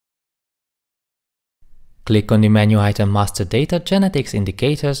Click on the menu item Master Data Genetics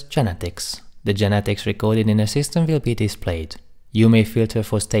Indicators Genetics. The genetics recorded in the system will be displayed. You may filter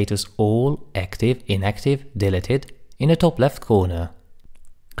for status All, Active, Inactive, Deleted in the top left corner.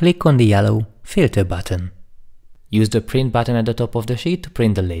 Click on the yellow Filter button. Use the Print button at the top of the sheet to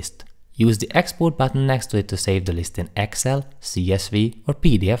print the list. Use the Export button next to it to save the list in Excel, CSV or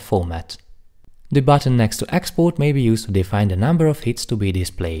PDF format. The button next to Export may be used to define the number of hits to be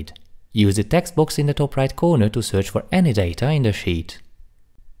displayed. Use the text box in the top right corner to search for any data in the sheet.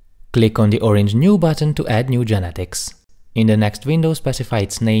 Click on the orange New button to add new genetics. In the next window, specify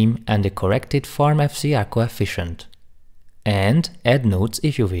its name and the corrected Farm FCR coefficient. And add notes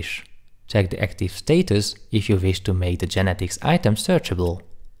if you wish. Check the active status if you wish to make the genetics item searchable.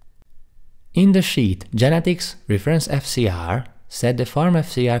 In the sheet Genetics Reference FCR, set the Farm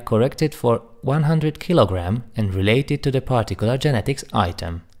FCR corrected for 100 kg and related to the particular genetics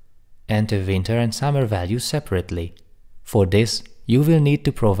item. Enter winter and summer values separately. For this, you will need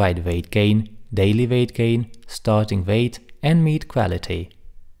to provide weight gain, daily weight gain, starting weight and meat quality.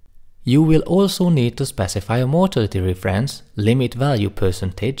 You will also need to specify a mortality reference, limit value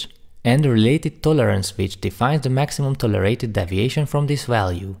percentage, and a related tolerance which defines the maximum tolerated deviation from this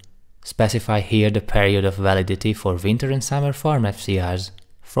value. Specify here the period of validity for winter and summer farm FCRs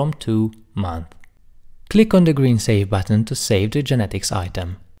from 2 months. Click on the green Save button to save the genetics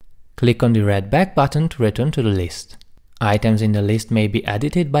item. Click on the red Back button to return to the list. Items in the list may be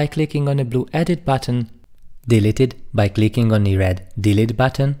edited by clicking on the blue Edit button, deleted by clicking on the red Delete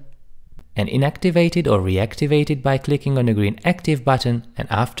button, and inactivated or reactivated by clicking on the green Active button and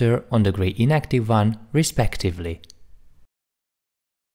after on the grey Inactive one, respectively.